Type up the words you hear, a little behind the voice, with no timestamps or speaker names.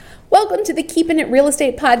welcome to the Keeping It Real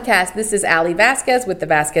Estate podcast. This is Ali Vasquez with the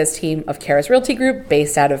Vasquez team of Karis Realty Group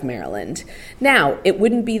based out of Maryland. Now, it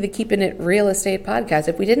wouldn't be the Keeping It Real Estate podcast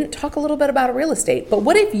if we didn't talk a little bit about real estate. But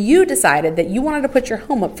what if you decided that you wanted to put your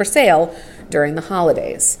home up for sale during the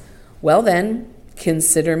holidays? Well then,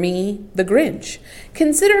 consider me the Grinch.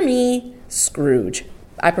 Consider me Scrooge.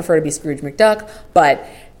 I prefer to be Scrooge McDuck, but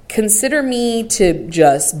consider me to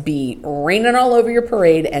just be raining all over your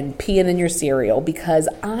parade and peeing in your cereal because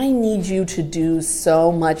I need you to do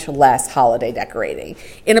so much less holiday decorating.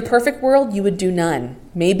 In a perfect world, you would do none.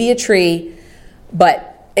 Maybe a tree,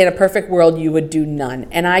 but in a perfect world, you would do none.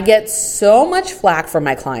 And I get so much flack from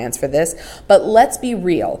my clients for this, but let's be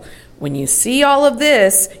real. When you see all of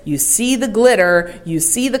this, you see the glitter, you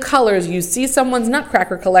see the colors, you see someone's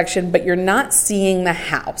nutcracker collection, but you're not seeing the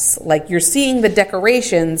house. Like you're seeing the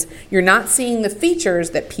decorations, you're not seeing the features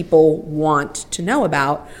that people want to know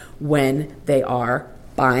about when they are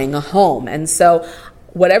buying a home. And so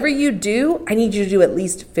whatever you do, I need you to do at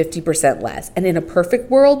least 50% less. And in a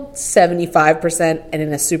perfect world, 75%. And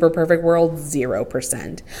in a super perfect world,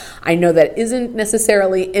 0%. I know that isn't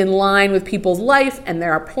necessarily in line with people's life and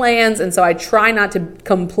there are plans. And so I try not to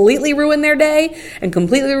completely ruin their day and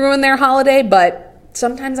completely ruin their holiday, but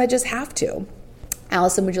sometimes I just have to.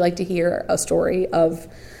 Allison, would you like to hear a story of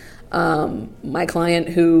my client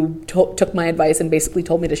who took my advice and basically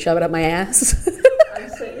told me to shove it up my ass? I'm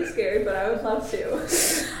slightly scared, but I would love to.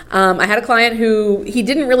 I had a client who, he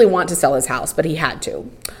didn't really want to sell his house, but he had to.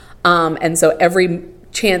 And so every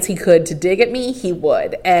chance he could to dig at me, he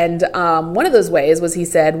would. And one of those ways was he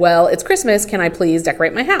said, well, it's Christmas. Can I please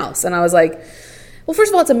decorate my house? And I was like, well,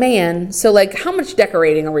 first of all, it's a man. So like, how much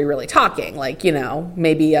decorating are we really talking? Like,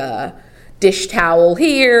 maybe a dish towel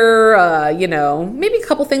here, maybe a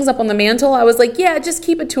couple things up on the mantle. I was like, yeah, just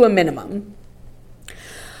keep it to a minimum.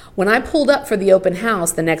 When I pulled up for the open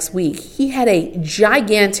house the next week, he had a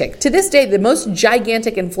gigantic, to this day, the most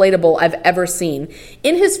gigantic inflatable I've ever seen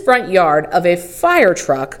in his front yard of a fire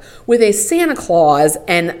truck with a Santa Claus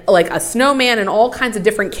and like a snowman and all kinds of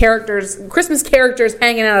different characters, Christmas characters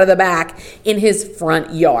hanging out of the back in his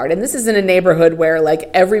front yard. And this is in a neighborhood where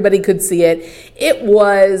like everybody could see it. It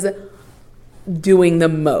was doing the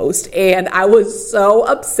most, and I was so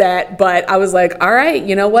upset, but I was like, all right,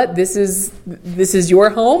 you know what, this is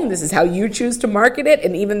your home, this is how you choose to market it,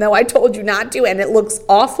 and even though I told you not to and it looks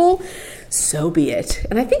awful, so be it.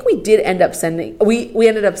 And I think we did end up we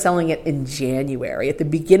ended up selling it in January, at the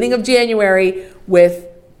beginning of January, with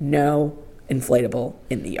no inflatable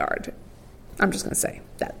in the yard. I'm just gonna say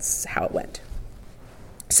that's how it went.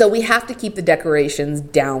 So we have to keep the decorations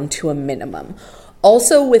down to a minimum.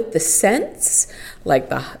 Also with the scents, like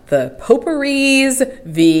the potpourris,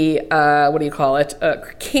 the,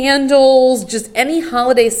 candles, just any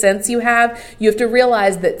holiday scents you have to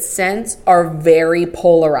realize that scents are very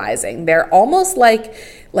polarizing. They're almost like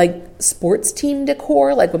sports team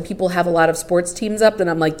decor. Like when people have a lot of sports teams up, then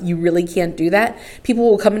I'm like, you really can't do that. People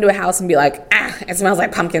will come into a house and be like, it smells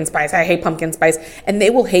like pumpkin spice. I hate pumpkin spice. And they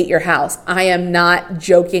will hate your house. I am not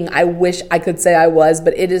joking. I wish I could say I was,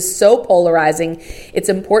 but it is so polarizing. It's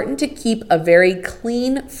important to keep a very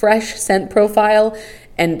clean, fresh scent profile.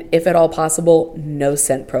 And if at all possible, no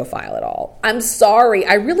scent profile at all. I'm sorry.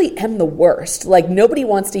 I really am the worst. Like nobody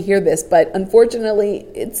wants to hear this, but unfortunately,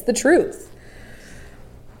 it's the truth.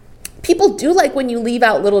 People do like when you leave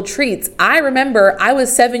out little treats. I remember I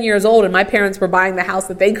was 7 years old and my parents were buying the house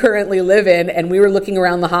that they currently live in, and we were looking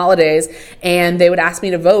around the holidays and they would ask me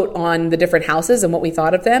to vote on the different houses and what we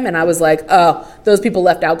thought of them. And I was like, oh, those people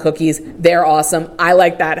left out cookies. They're awesome. I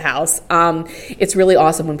like that house. It's really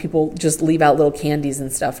awesome when people just leave out little candies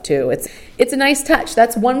and stuff too. It's a nice touch.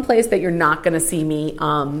 That's one place that you're not going to see me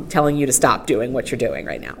telling you to stop doing what you're doing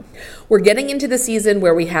right now. We're getting into the season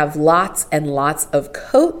where we have lots and lots of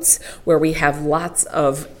coats, where we have lots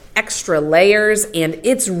of extra layers, and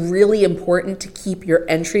it's really important to keep your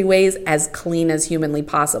entryways as clean as humanly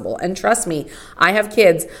possible. And trust me, I have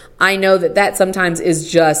kids. I know that sometimes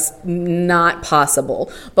is just not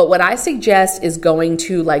possible. But what I suggest is going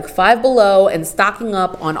to like Five Below and stocking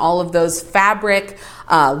up on all of those fabric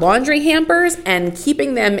laundry hampers and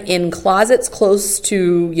keeping them in closets close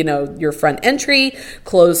to, your front entry,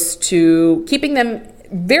 keeping them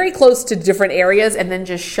very close to different areas, and then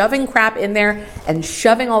just shoving crap in there and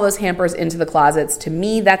shoving all those hampers into the closets. To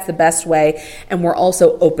me, that's the best way. And we're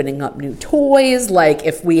also opening up new toys. Like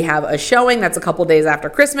if we have a showing that's a couple days after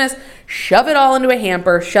Christmas, shove it all into a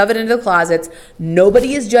hamper, shove it into the closets.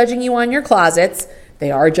 Nobody is judging you on your closets.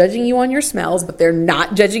 They are judging you on your smells, but they're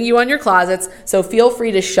not judging you on your closets. So feel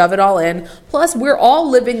free to shove it all in. Plus, we're all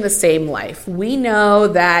living the same life. We know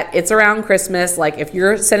that it's around Christmas. Like if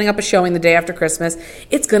you're setting up a showing the day after Christmas,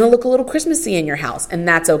 it's going to look a little Christmassy in your house, and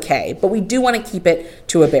that's okay. But we do want to keep it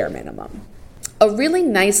to a bare minimum. A really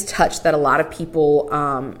nice touch that a lot of people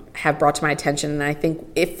have brought to my attention, and I think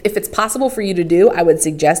if it's possible for you to do, I would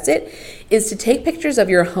suggest it, is to take pictures of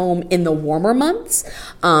your home in the warmer months.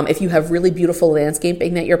 If you have really beautiful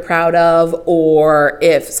landscaping that you're proud of, or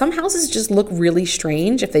if some houses just look really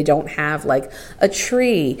strange, if they don't have like a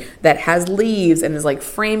tree that has leaves and is like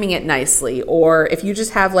framing it nicely, or if you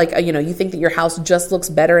just have like, you think that your house just looks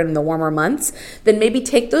better in the warmer months, then maybe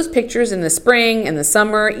take those pictures in the spring, in the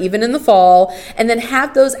summer, even in the fall, and then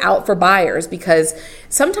have those out for buyers, because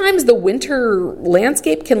sometimes the winter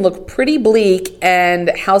landscape can look pretty bleak and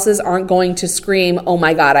houses aren't going to scream, oh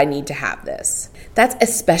my God, I need to have this. That's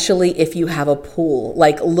especially if you have a pool.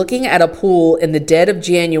 Like looking at a pool in the dead of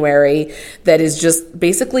January that is just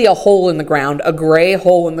basically a hole in the ground, a gray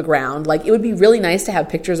hole in the ground. Like it would be really nice to have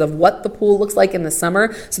pictures of what the pool looks like in the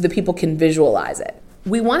summer so that people can visualize it.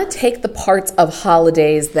 We want to take the parts of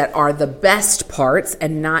holidays that are the best parts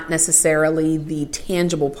and not necessarily the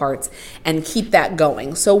tangible parts and keep that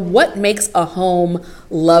going. So what makes a home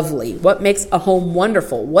lovely? What makes a home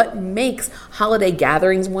wonderful? What makes holiday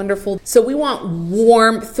gatherings wonderful? So we want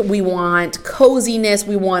warmth, we want coziness,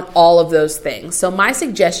 we want all of those things. So my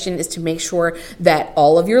suggestion is to make sure that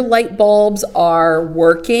all of your light bulbs are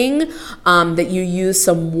working, that you use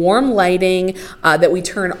some warm lighting, that we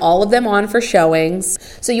turn all of them on for showings.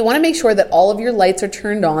 So you want to make sure that all of your lights are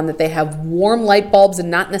turned on, that they have warm light bulbs and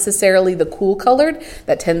not necessarily the cool colored.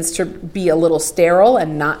 That tends to be a little sterile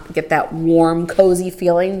and not get that warm, cozy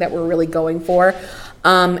feeling that we're really going for.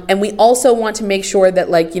 And we also want to make sure that,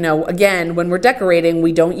 again, when we're decorating,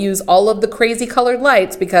 we don't use all of the crazy colored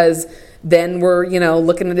lights, because then we're,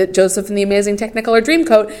 looking at Joseph and the Amazing Technicolor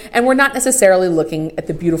Dreamcoat, and we're not necessarily looking at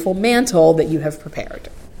the beautiful mantle that you have prepared.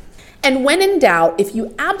 And when in doubt, if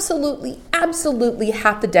you absolutely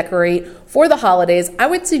have to decorate for the holidays, I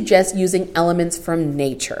would suggest using elements from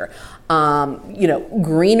nature.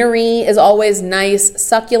 Greenery is always nice,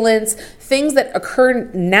 succulents, things that occur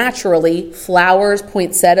naturally, flowers,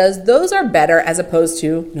 poinsettias, those are better as opposed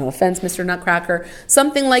to, no offense, Mr. Nutcracker,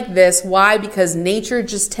 something like this. Why? Because nature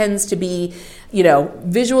just tends to be,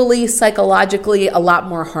 visually, psychologically, a lot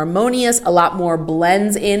more harmonious, a lot more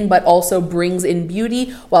blends in, but also brings in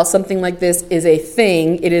beauty, while something like this is a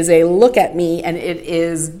thing, it is a look at me, and it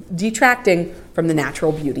is detracting from the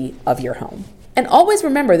natural beauty of your home. And always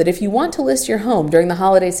remember that if you want to list your home during the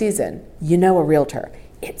holiday season, you know a realtor.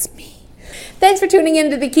 It's me. Thanks for tuning in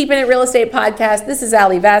to the Keeping It Real Estate podcast. This is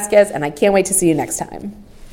Ali Vasquez, and I can't wait to see you next time.